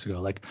 2 weeks ago.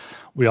 Like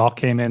we all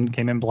came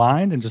in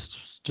blind and just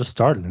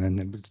started, and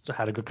then we just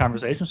had a good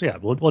conversation. So yeah,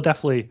 we'll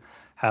definitely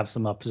have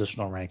some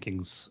positional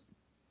rankings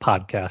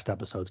podcast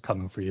episodes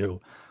coming for you,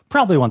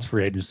 probably once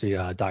free agency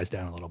dies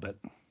down a little bit.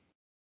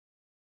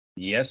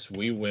 Yes,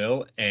 we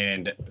will.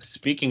 And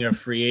speaking of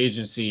free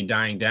agency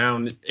dying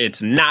down,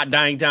 it's not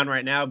dying down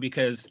right now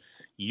because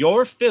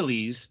your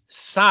Phillies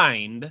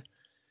signed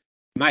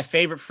my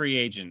favorite free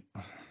agent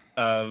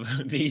of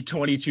the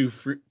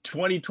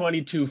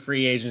 2022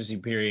 free agency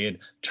period,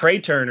 Trea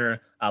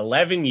Turner,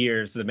 11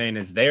 years. The man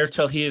is there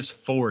till he is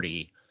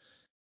 40.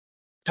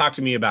 Talk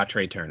to me about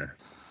Trea Turner.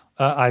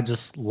 I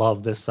just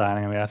love this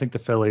signing. I mean, I think the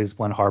Phillies,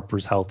 when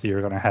Harper's healthy,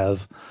 are going to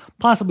have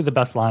possibly the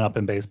best lineup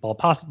in baseball,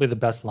 possibly the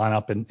best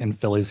lineup in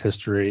Phillies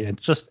history. And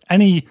just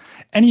any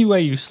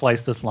way you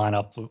slice this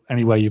lineup,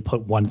 any way you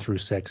put 1 through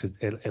 6,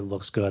 it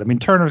looks good. I mean,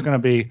 Turner's going to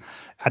be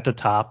at the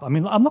top. I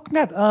mean, I'm looking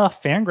at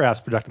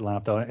Fangraphs projected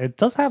lineup, though. It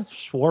does have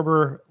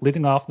Schwarber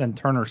leading off, then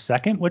Turner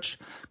second, which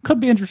could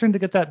be interesting to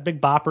get that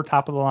big bopper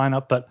top of the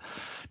lineup. But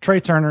Trea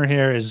Turner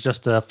here is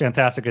just a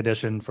fantastic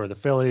addition for the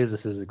Phillies.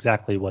 This is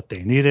exactly what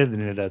they needed. They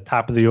needed a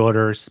top of the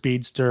order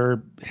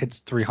speedster, hits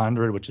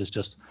 300, which is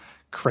just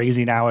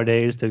crazy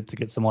nowadays to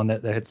get someone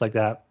that hits like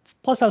that.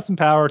 Plus has some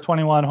power,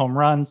 21 home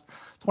runs,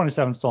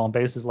 27 stolen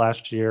bases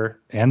last year,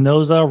 and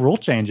those rule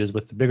changes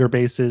with the bigger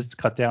bases to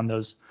cut down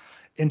those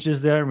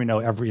inches there. We know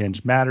every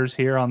inch matters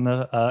here on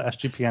the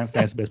SGPN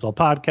Fantasy Baseball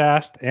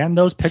podcast, and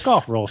those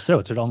pickoff rolls too.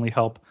 It should only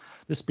help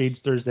the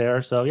speedsters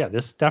there. So yeah,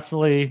 this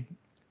definitely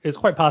is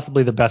quite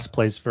possibly the best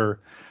place for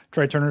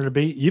Trea Turner to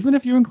be, even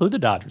if you include the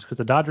Dodgers, because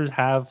the Dodgers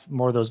have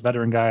more of those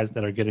veteran guys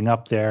that are getting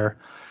up there,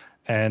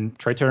 and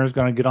Trea Turner is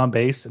going to get on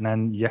base, and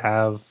then you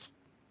have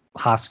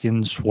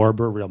Hoskins,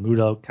 Schwarber,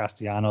 Realmuto,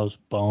 Castellanos,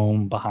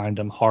 Bohm behind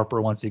him,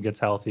 Harper once he gets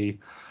healthy.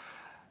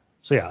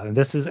 So yeah, and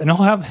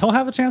he'll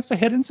have a chance to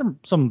hit in some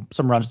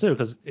runs too,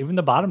 because even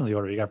the bottom of the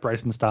order, you got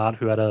Bryson Stott,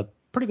 who had a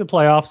pretty good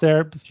playoffs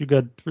there, a few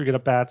good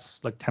at bats,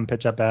 like 10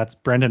 pitch at bats.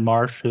 Brandon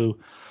Marsh, who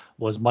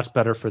was much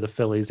better for the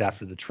Phillies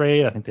after the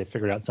trade. I think they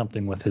figured out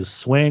something with his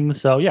swing.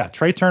 So yeah,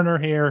 Trea Turner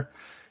here.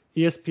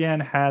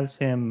 ESPN has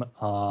him,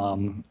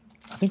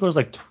 I think it was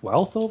like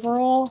 12th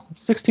overall,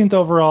 16th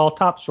overall,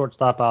 top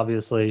shortstop,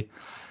 obviously.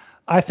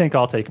 I think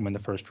I'll take him in the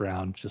first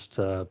round just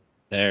to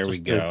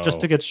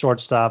get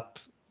shortstop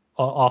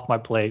off my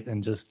plate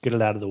and just get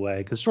it out of the way,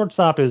 because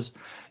shortstop is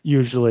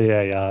usually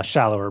a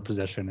shallower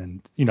position,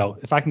 and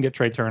if I can get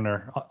Trea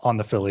Turner on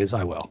the Phillies,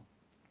 I will.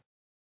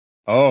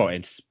 Oh,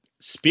 and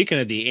speaking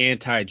of the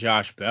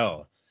anti-Josh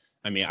Bell,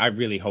 I mean, I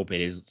really hope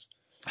it is.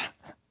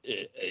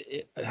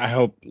 I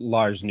hope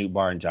Lars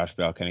Nootbaar and Josh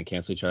Bell kind of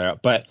cancel each other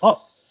out. But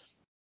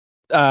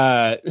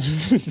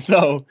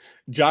so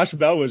Josh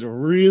Bell was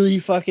really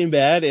fucking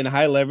bad in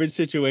high leverage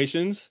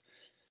situations.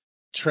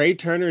 Trea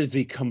Turner is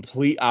the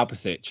complete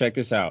opposite. Check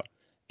this out.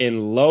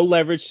 In low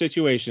leverage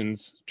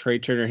situations, Trea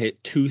Turner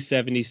hit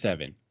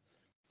 277.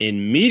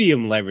 In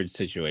medium leverage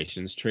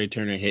situations, Trea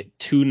Turner hit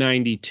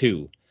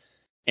 292.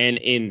 And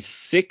in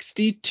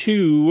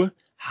 62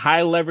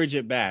 high leverage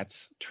at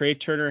bats, Trea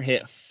Turner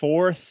hit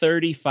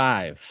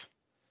 435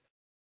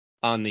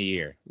 on the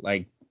year.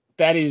 Like,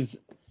 that is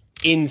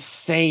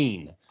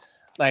insane.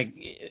 Like,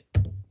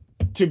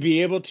 to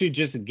be able to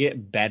just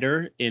get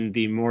better in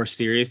the more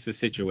serious the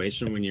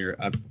situation when you're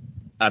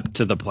up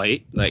to the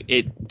plate, like,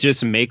 it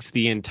just makes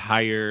the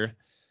entire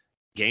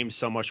game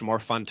so much more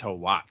fun to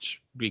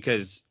watch,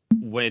 because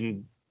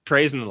when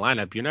Trea's in the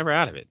lineup, you're never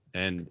out of it.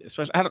 And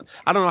especially, I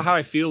don't know how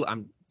I feel.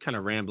 I'm kind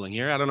of rambling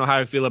here. I don't know how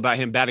I feel about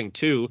him batting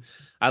 2.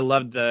 I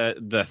love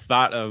the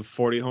thought of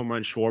 40 home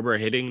run Schwarber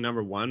hitting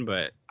number 1,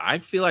 but I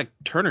feel like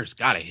Turner's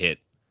got to hit.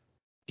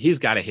 He's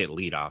got to hit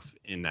leadoff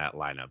in that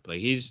lineup. Like,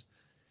 he's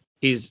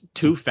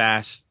too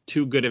fast,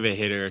 too good of a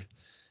hitter.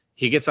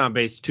 He gets on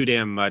base too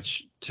damn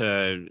much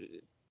to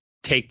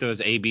take those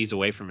ABs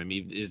away from him,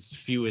 as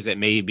few as it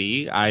may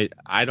be. I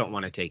don't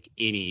want to take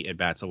any at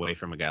bats away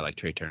from a guy like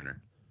Trea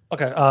Turner.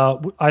 Okay,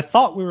 I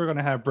thought we were going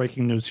to have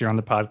breaking news here on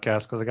the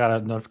podcast, because I got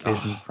a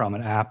notification from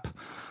an app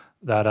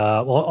that,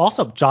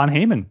 also John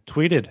Heyman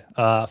tweeted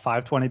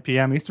 5:20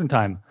 p.m. Eastern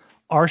time.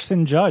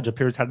 Arson Judge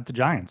appears headed to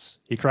Giants.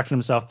 He corrected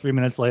himself 3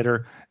 minutes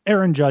later.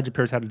 Aaron Judge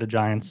appears headed to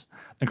Giants,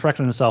 then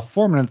corrected himself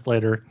 4 minutes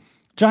later.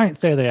 Giants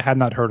say they had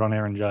not heard on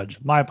Aaron Judge.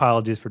 My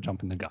apologies for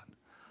jumping the gun.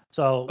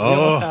 So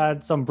we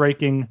had some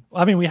breaking.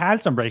 We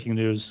had some breaking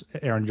news,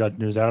 Aaron Judge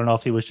news. I don't know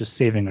if he was just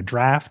saving a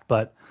draft,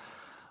 but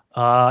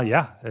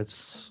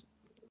it's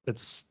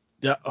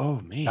yeah. Oh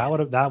man,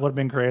 that would have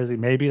been crazy.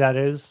 Maybe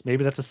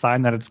that's a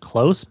sign that it's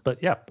close.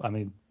 But yeah,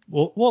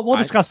 we'll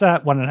discuss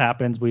that when it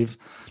happens. We've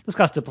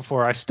discussed it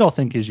before. I still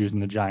think he's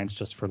using the Giants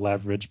just for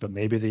leverage, but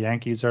maybe the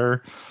Yankees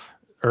are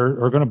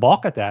going to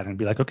balk at that and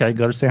be like, okay,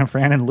 go to San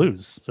Fran and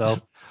lose. So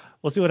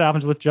we'll see what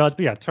happens with Judge.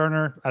 But yeah,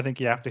 Turner, I think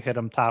you have to hit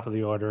him top of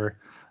the order.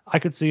 I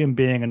could see him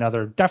being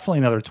definitely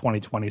another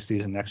 2020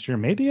 season next year.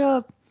 Maybe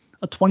a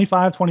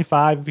 25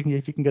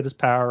 if he can get his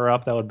power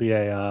up. That would be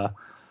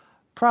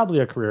probably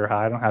a career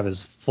high. I don't have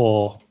his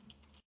full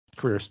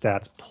career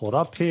stats pulled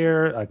up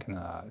here. I can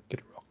get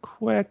it real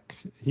quick.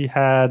 He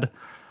had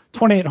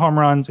 28 home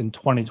runs in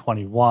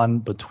 2021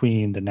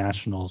 between the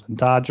Nationals and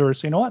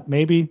Dodgers. So you know what?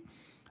 Maybe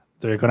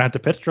they're going to have to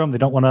pitch to him. They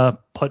don't want to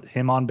put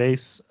him on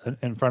base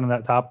in front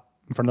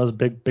of those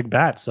big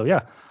bats. So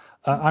yeah,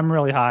 I'm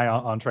really high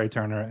on Trea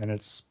Turner, and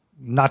it's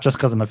not just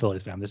because I'm a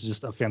Phillies fan. This is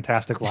just a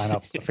fantastic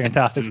lineup, a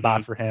fantastic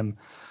spot for him.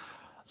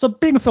 So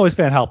being a Phillies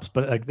fan helps,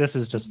 but this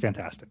is just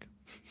fantastic.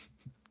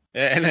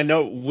 And I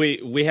know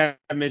we have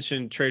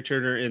mentioned Trea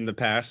Turner in the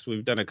past.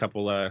 We've done a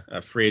couple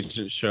of free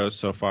agent shows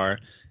so far,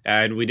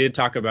 and we did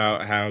talk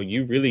about how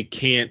you really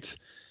can't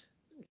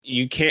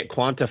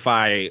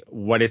quantify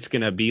what it's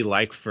going to be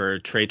like for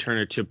Trea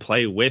Turner to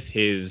play with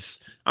his,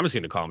 I'm just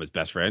going to call him his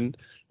best friend,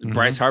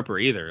 Bryce Harper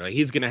either. Like,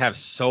 he's going to have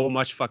so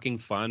much fucking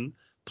fun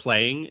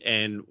playing.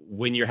 And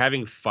when you're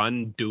having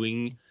fun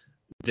doing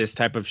this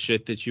type of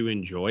shit that you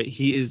enjoy,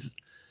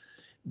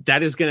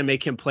 that is going to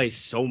make him play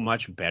so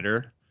much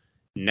better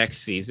next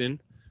season.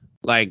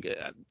 Like,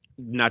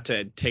 not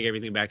to take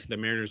everything back to the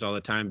Mariners all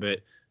the time, but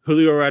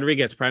Julio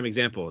Rodriguez, prime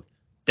example.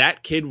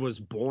 That kid was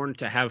born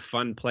to have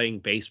fun playing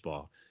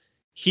baseball.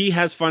 He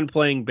has fun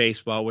playing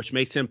baseball, which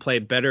makes him play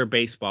better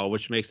baseball,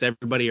 which makes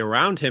everybody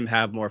around him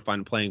have more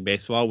fun playing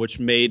baseball, which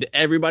made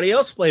everybody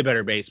else play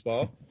better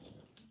baseball.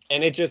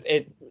 And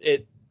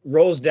it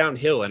rolls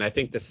downhill. And I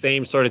think the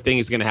same sort of thing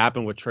is going to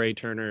happen with Trea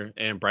Turner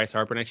and Bryce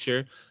Harper next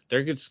year.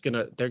 They're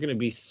going to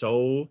be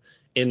so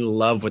in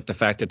love with the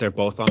fact that they're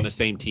both on the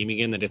same team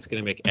again, that it's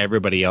going to make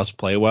everybody else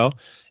play well.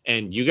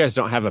 And you guys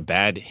don't have a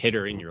bad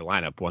hitter in your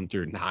lineup 1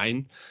 through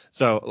 9.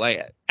 So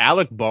like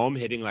Alec Boehm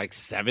hitting like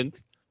 7th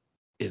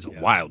is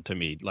wild to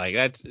me. Like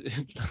that's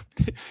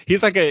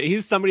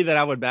he's somebody that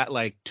I would bat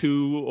like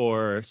 2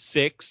 or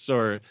 6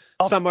 or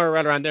somewhere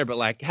right around there. But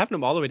like having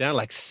him all the way down to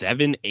like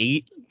 7,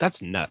 8,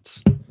 that's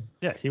nuts.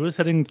 Yeah, he was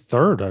hitting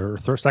second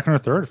or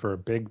third for a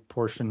big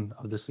portion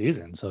of the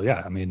season. So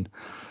yeah, I mean,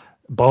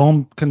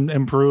 Boehm can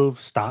improve,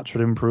 Stott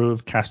should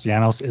improve.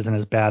 Castellanos isn't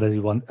as bad as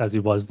he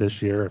was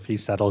this year. If he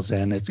settles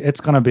in,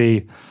 it's going to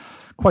be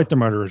quite the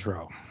murderer's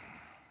row.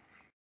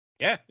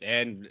 Yeah,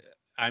 and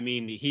I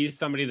mean, he's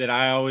somebody that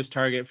I always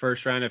target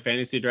first round of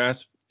fantasy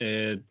drafts.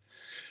 I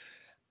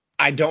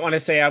don't want to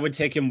say I would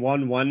take him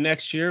 1-1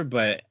 next year,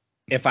 but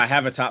if I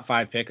have a top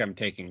 5 pick, I'm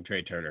taking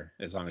Trea Turner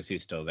as long as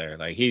he's still there.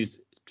 Like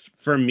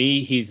for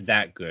me, he's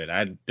that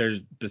good. There's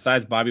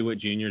besides Bobby Witt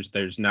Jr.,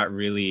 there's not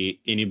really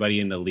anybody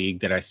in the league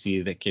that I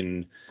see that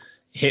can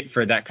hit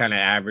for that kind of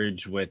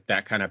average with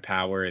that kind of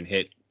power and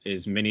hit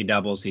as many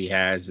doubles he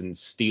has and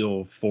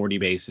steal 40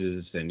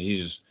 bases. And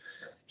he's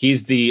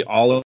the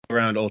all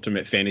around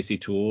ultimate fantasy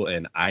tool,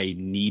 and I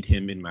need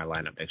him in my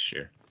lineup next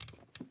year.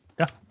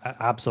 Yeah,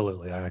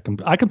 absolutely. I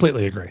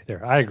completely agree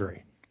there. I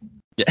agree.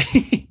 Yeah.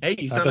 Hey,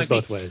 you sound like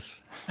both ways.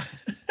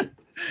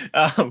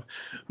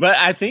 But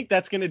I think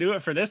that's going to do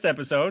it for this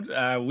episode.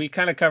 We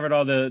kind of covered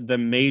all the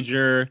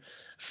major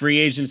free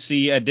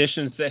agency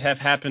additions that have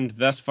happened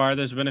thus far.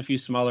 There's been a few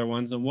smaller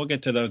ones, and we'll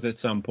get to those at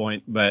some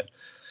point. But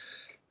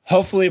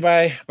hopefully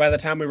by the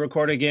time we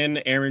record again,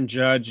 Aaron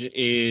Judge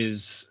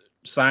is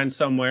signed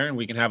somewhere, and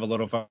we can have a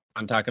little fun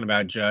talking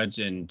about Judge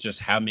and just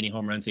how many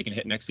home runs he can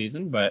hit next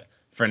season. But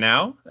for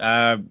now,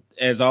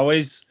 as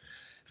always,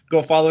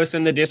 go follow us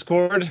in the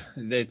Discord.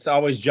 It's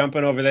always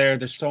jumping over there.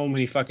 There's so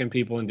many fucking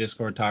people in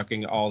Discord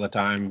talking all the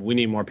time. We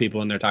need more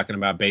people in there talking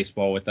about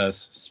baseball with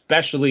us,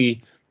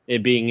 especially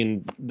it being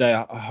in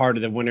the heart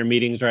of the winter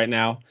meetings right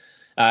now.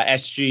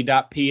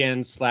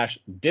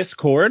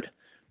 sg.pn/Discord.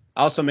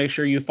 Also, make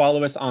sure you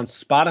follow us on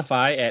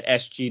Spotify at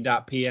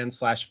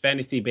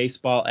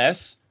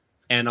sg.pn/fantasybaseballS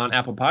and on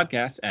Apple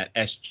Podcasts at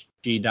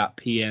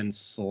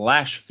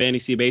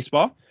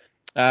sg.pn/fantasybaseball.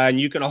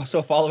 And you can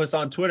also follow us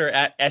on Twitter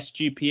at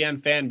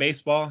SGPN Fan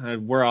Baseball.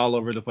 We're all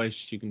over the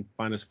place. You can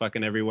find us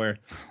fucking everywhere.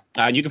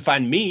 You can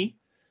find me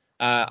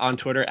on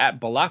Twitter at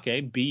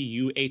Balake,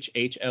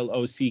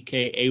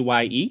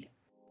 BUHHLOCKAYE.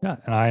 Yeah,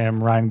 and I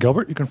am Ryan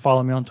Gilbert. You can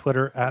follow me on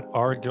Twitter at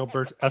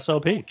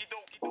RGilbertSOP.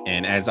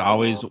 And as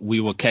always, we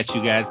will catch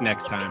you guys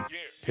next time.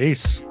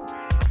 Peace.